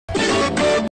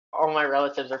all my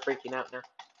relatives are freaking out now.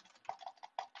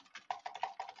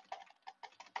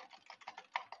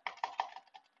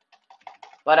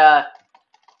 But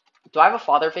do I have a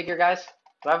father figure, guys?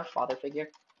 Do I have a father figure?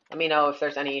 Let me know if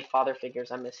there's any father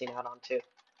figures I'm missing out on too.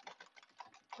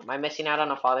 Am I missing out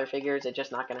on a father figure? Is it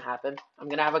just not gonna happen? I'm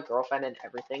gonna have a girlfriend and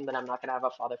everything, but I'm not gonna have a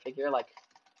father figure. Like,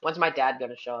 when's my dad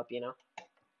gonna show up, you know?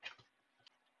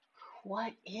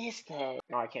 What is that?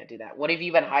 No, I can't do that. What have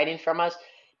you been hiding from us?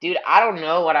 Dude, I don't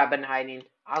know what I've been hiding.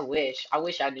 I wish. I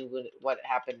wish I knew what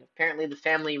happened. Apparently the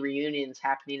family reunion's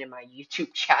happening in my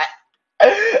YouTube chat.